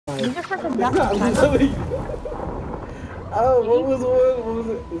These are freaking Is that ducks. Melly? Oh, what was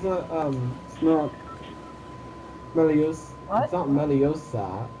it? Is that it's not Melios. What? It's not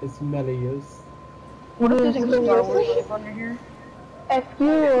Meliosa. It's Melios. What is this Star Wars ship under here? If you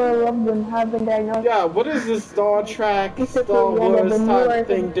or a loved one have been diagnosed, Yeah, what is this Star Trek, Star Wars type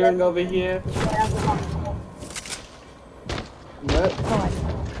thing doing over here? What?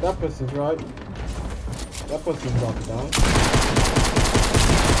 That person's right. That person's about to die.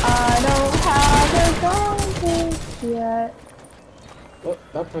 I don't have a phone yet. Oh,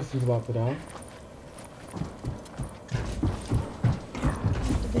 that person's about to die.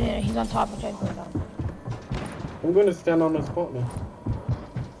 The banana, he's on top of it. Go down. I'm gonna stand on the spot now.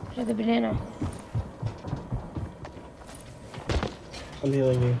 Here's the banana. I'm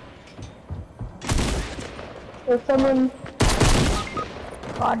healing you. There's someone.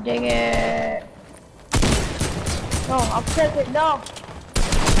 God dang it. No, I'll press it. No.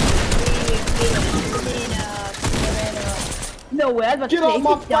 No way, I was about to Get say, out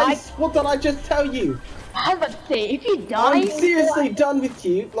my if you die, face! What did I just tell you? I was about to say, if you die, I'm seriously done with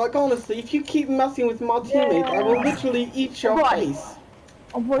you. Like, honestly, if you keep messing with my teammate, I will literally eat your face.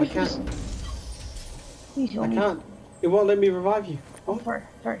 Oh boy, I can't. please heal I me. can't. It won't let me revive you. Oh, start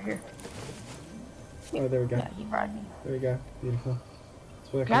here. Oh, there we go. Yeah, he revived me. There we go. Beautiful.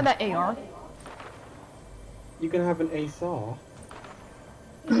 It's working. Can I have that AR? You can have an ASAR.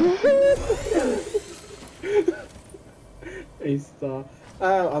 A-star.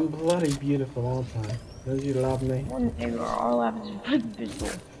 Oh, I'm bloody beautiful, aren't I? Don't you love me? One AR, all I have is a big pistol.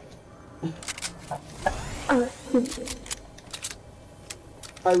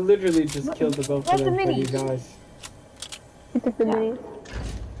 I literally just killed the both of them for you minis? guys. You took the minis.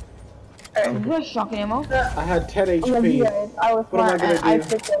 Alright, here's shotgun ammo. I had 10 HP. I was What am I smart and gonna I do?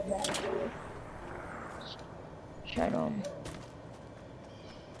 picked up that. Shut up.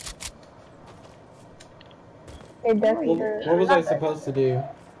 It definitely What was I supposed to do?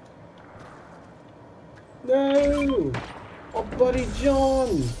 No! Oh, buddy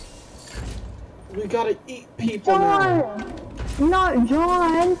John! We gotta eat people now. Not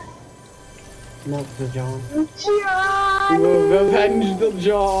John! Not the John. John! We will revenge the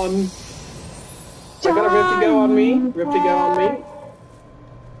John! I got a Rift to go on me. Rift to go on me.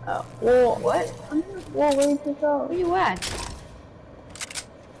 Oh, well, what? Well, where'd you go? Where you at?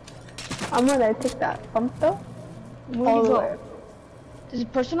 I'm gonna take that pump though. Where you go? There's a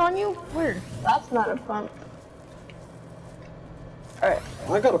person on you? Where? That's not a pump. Alright.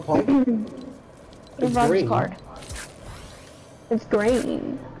 I got a pump. It's green. Card. It's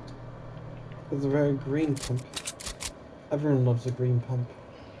green. It's a very green pump. Everyone loves a green pump.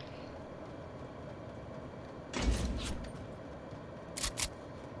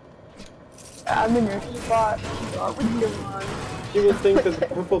 I'm in your spot. You would think that the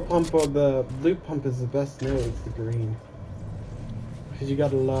purple pump or the blue pump is the best. No, it's the green. Because you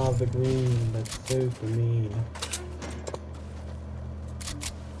gotta love the green. That's super mean.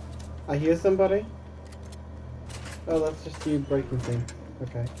 I hear somebody. Oh, that's just you breaking things.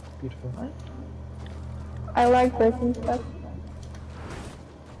 Okay, beautiful. What? I like breaking stuff.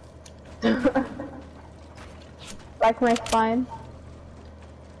 Like my spine.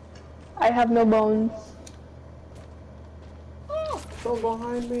 I have no bones. Someone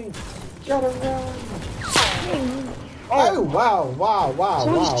behind me. Gotta run. Oh wow, wow, wow,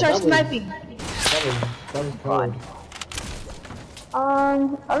 Someone wow. just tried sniping. That was cold. I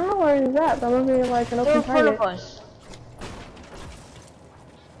don't know where he's at, but I'm looking at like an They're open in front target. of us.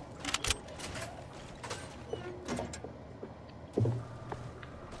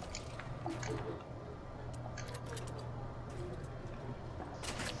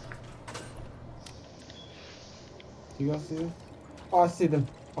 You guys see them? Oh, I see them.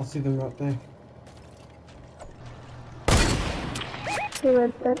 I see them right there. They're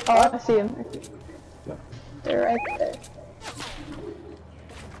right there. Oh, I see him. Yep. They're right there.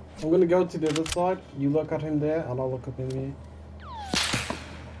 I'm gonna go to the other side. You look at him there, and I'll look at him here.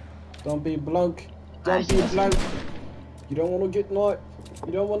 Don't be bloke. Don't be bloke. You don't want to get sniped.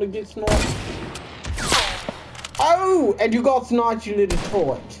 You don't want to get sniped. Oh! And you got sniped, you little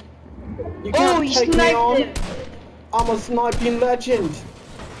twat. You can't take me on. I'm a sniping legend.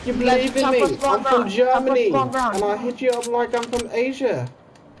 You believe in me? I'm from Germany, and I hit you up like I'm from Asia.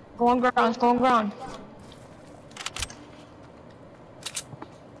 Go on ground, go on ground.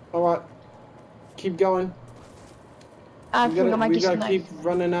 Alright. Keep going. We gotta keep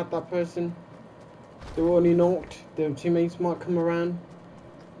running at that person. They're already knocked. Their teammates might come around.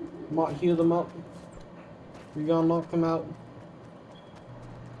 Might heal them up. We gotta knock them out.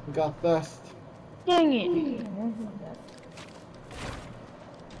 We got thirst. Dang it.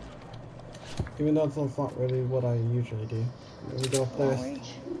 Even though that's not really what I usually do. We got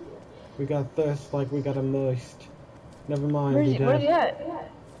thirst. We got thirst like we got a moist. Never mind, Where's where are they at?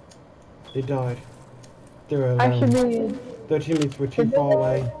 They died. They're alone. Their teammates were too far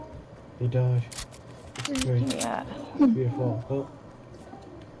away. They died. It's great. Yeah. Beautiful. Oh.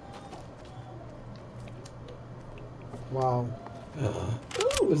 Wow.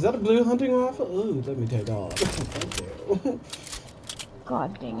 Ooh, is that a blue hunting rifle? Ooh, let me take off. Thank you.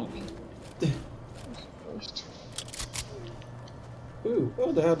 God dang it. Ooh,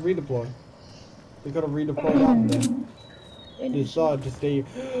 oh, they had redeploy. They gotta redeploy out there. They decided to stay.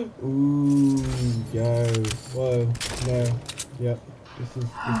 Ooh, yo. Whoa, no. Yep, this is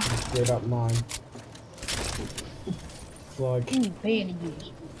straight up mine. It's like.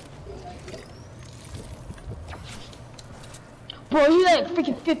 Bandages. Bro, you like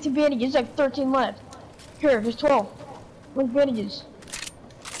freaking 15 bandages, like 13 left. Here, there's 12. Where's bandages?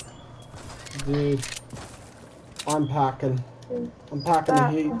 Dude, I'm packing. I'm packing the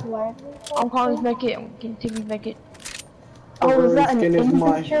heat. I'm calling this make it. Can you take me back it? Oh, is that an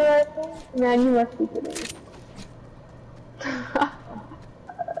infantry rifle? Man, you must be kidding me.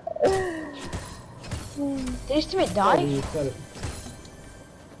 Did his teammate die? You said it.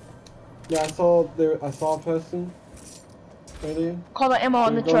 Yeah, I saw a person earlier. Call the ammo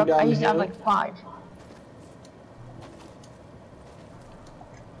on the truck. I used to have like 5.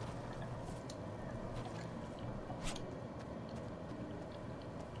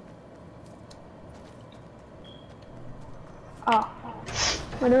 Oh.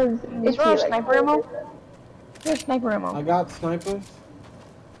 Is there a sniper ammo? There's sniper ammo. I got snipers.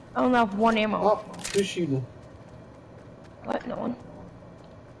 I don't have 1 ammo. Oh, who's shooting? What? No one.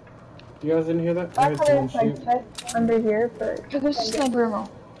 You guys didn't hear that? I heard someone shoot. Under here, but Here goes the sniper ammo.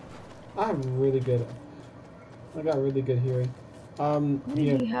 I have really good. I got really good hearing. What do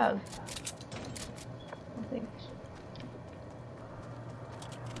you have? Thanks.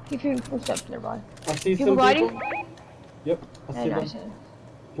 Keep hearing footsteps nearby. I see people some gliding? people. Yep, I see Nice. them.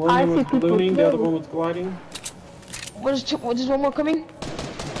 One was ballooning, the other one was gliding. There's one more coming?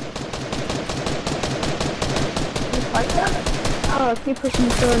 oh, keep pushing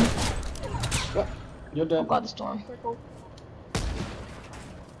the storm. What? You're dead. Oh god, the storm.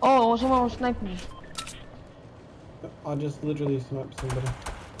 Oh, someone was sniping me. I just literally sniped somebody.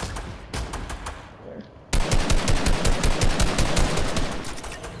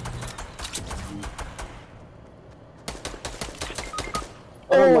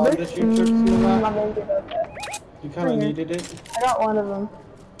 I don't mind that you took some of that. You kind of needed it. I got one of them.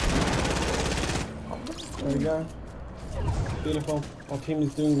 There we go. Beautiful. Our team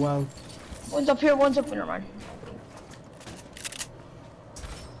is doing well. One's up here, one's up there, never mind.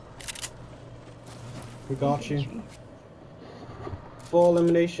 We got you. 4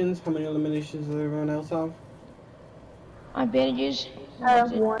 eliminations. How many eliminations does everyone else have? I have bandages. I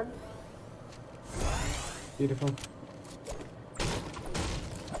have 1. Beautiful.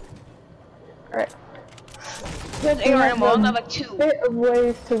 Alright. There's AR ammo, I have like 2. Bit of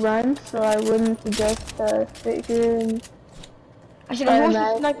ways to run, so I wouldn't suggest sit here and I said, who's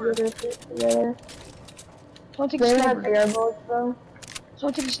the sniper? Together. Someone take the sniper. They have bullets though.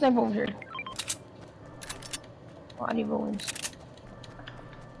 Someone take the sniper over here. Oh, I need bullets.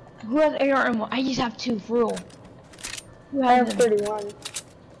 Who has AR ammo? I just have 2, for real. Who I has have them? 31.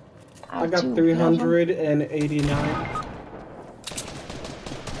 I got 389.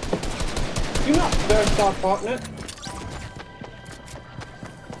 Do not thirst off Fortnite.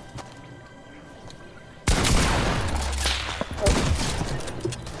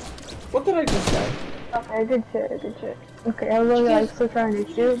 What did I just say? Okay, good shit. Okay, I was like still trying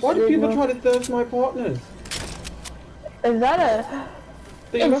to shoot. Why do people try to thirst my partners? Is that a...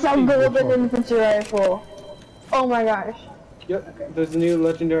 It's a golden infantry rifle. Oh my gosh. Yep, okay. There's new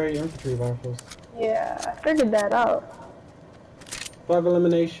legendary infantry rifles. Yeah, I figured that out. 5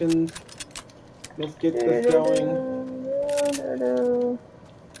 eliminations. Let's get this going.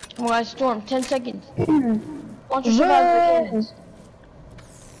 Come on, Storm, 10 seconds. Launch your survival cannons.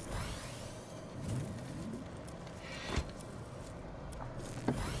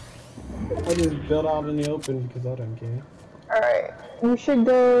 I just built out in the open because I don't care. Alright, we should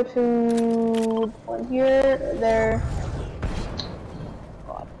go to one here, there.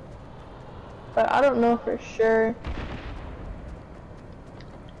 But I don't know for sure.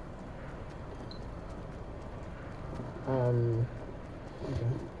 Okay.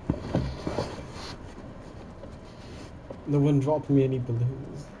 No one dropped me any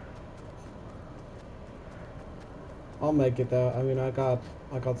balloons. I'll make it though. I mean, I got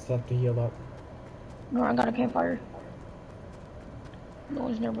stuff to heal up. No, I got a campfire. No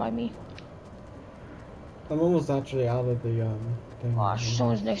one's nearby me. I'm almost actually out of the thing. Gosh,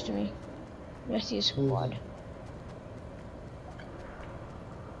 someone's next to me. I see a squad.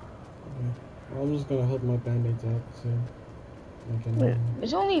 Okay. Well, I'm just gonna hold my band-aids up so I can. Wait,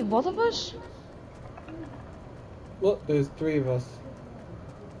 it's only both of us? Look, there's 3 of us.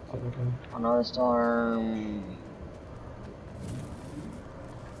 Okay. Another storm.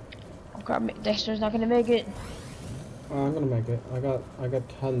 Oh crap, Dexter's not gonna make it. Oh, I'm gonna make it. I got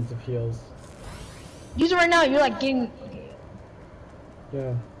tons of heals. Use it right now. You're like getting.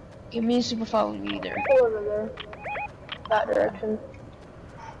 Yeah. Give me a super follow me either. Go over there. That direction.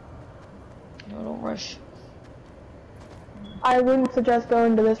 No, don't rush. I wouldn't suggest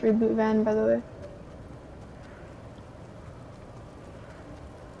going to this reboot van, by the way.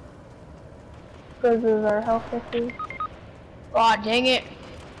 Because of our health issues. Oh, dang it.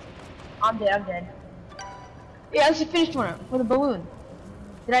 I'm dead. Yeah, I just finished one for the balloon.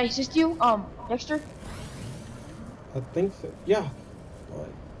 Did I assist you, Dexter? I think so. Yeah.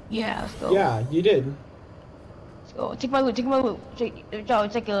 Yeah, let's go. Yeah, you did. Let's go. Take my loot.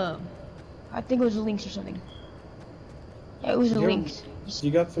 It's like a. I think it was a Lynx or something. Yeah, it was a Lynx.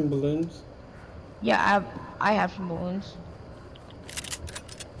 You got some balloons? Yeah, I have some balloons.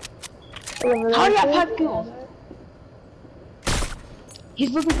 How do you have 5 kills?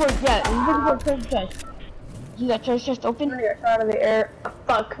 He's looking for a treasure chest. You got treasure chest open? I'm gonna get shot out of the air.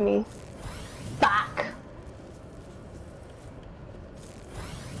 Fuck me. Back.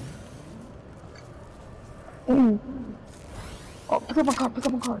 Oh, pick up my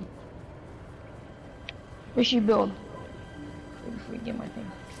card. Where should you build? Before we get my thing.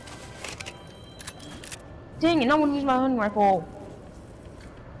 Dang it, now I'm gonna lose my hunting rifle.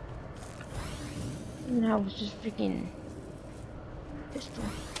 And I was just freaking pistol.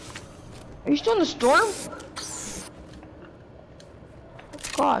 Are you still in the storm?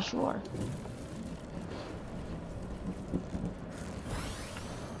 Gosh, you are.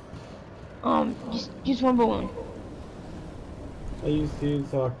 Just one balloon. I use these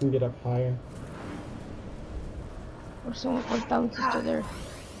so I can get up higher. Or someone, what balance is still there?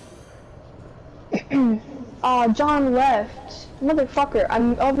 John left. Motherfucker,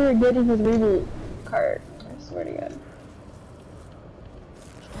 I'm over here getting his reboot card. I swear to God.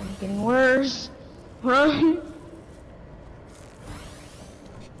 It's getting worse. Run.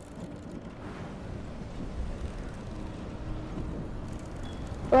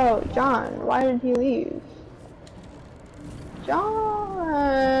 Bro, John, why did he leave?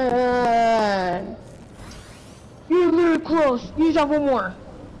 John! You're literally close. You just have one more.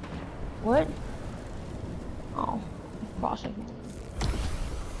 What? Oh, crossing.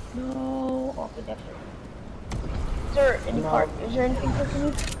 No. Oh, good Dexter. Is there any part? Is there anything for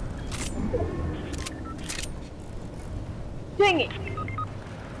me? Dang it!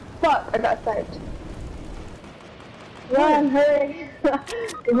 Fuck, I got sniped. Run, hurry!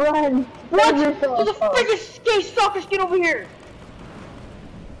 Run! What? There's a freaking soccer skin over here!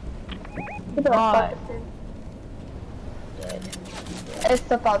 Get the fuck. Dead. It's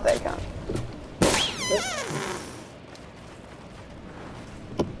the thought that counts.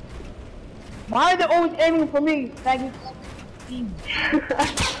 Why are they always aiming for me, faggots?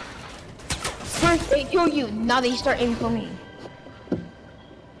 First they kill you, now they start aiming for me.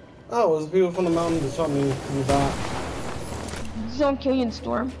 Oh, it was people from the mountain that shot me in the back. Did someone kill you in the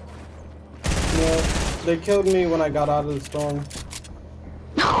storm? No, they killed me when I got out of the storm.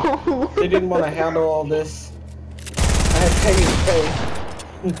 They didn't want to handle all this. I had Peggy to pay.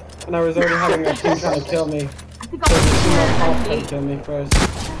 And I was already having a team trying to kill me. I think I'm trying to kill me first.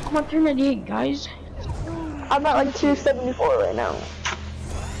 I'm on 398, guys. I'm at like 274 right now.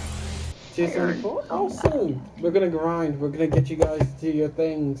 274? Awesome! We're gonna grind. We're gonna get you guys to do your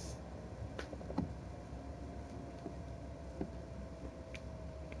things.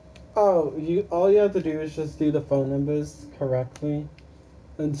 Oh, all you have to do is just do the phone numbers correctly.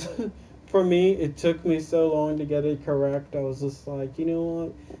 And for me, it took me so long to get it correct. I was just like, you know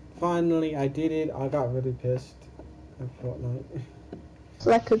what? Finally, I did it. I got really pissed at Fortnite.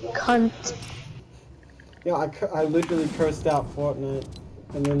 Like a cunt. Yeah, I literally cursed out Fortnite.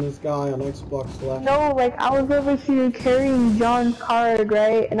 And then this guy on Xbox left. No, like I was over here carrying John's card,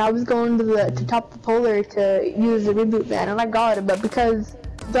 right? And I was going to top the polar to use the reboot van, and I got it. But because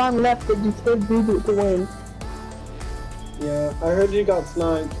John left, it just did reboot to win. Yeah, I heard you got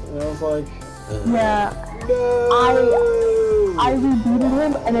sniped, and I was like, yeah. No! I rebooted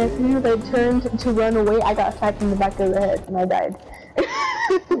him, and as soon as I turned to run away, I got sniped in the back of the head, and I died.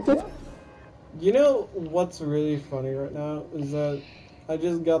 You know what's really funny right now is that I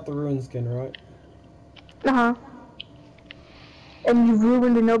just got the ruin skin, right? And you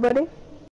ruined nobody?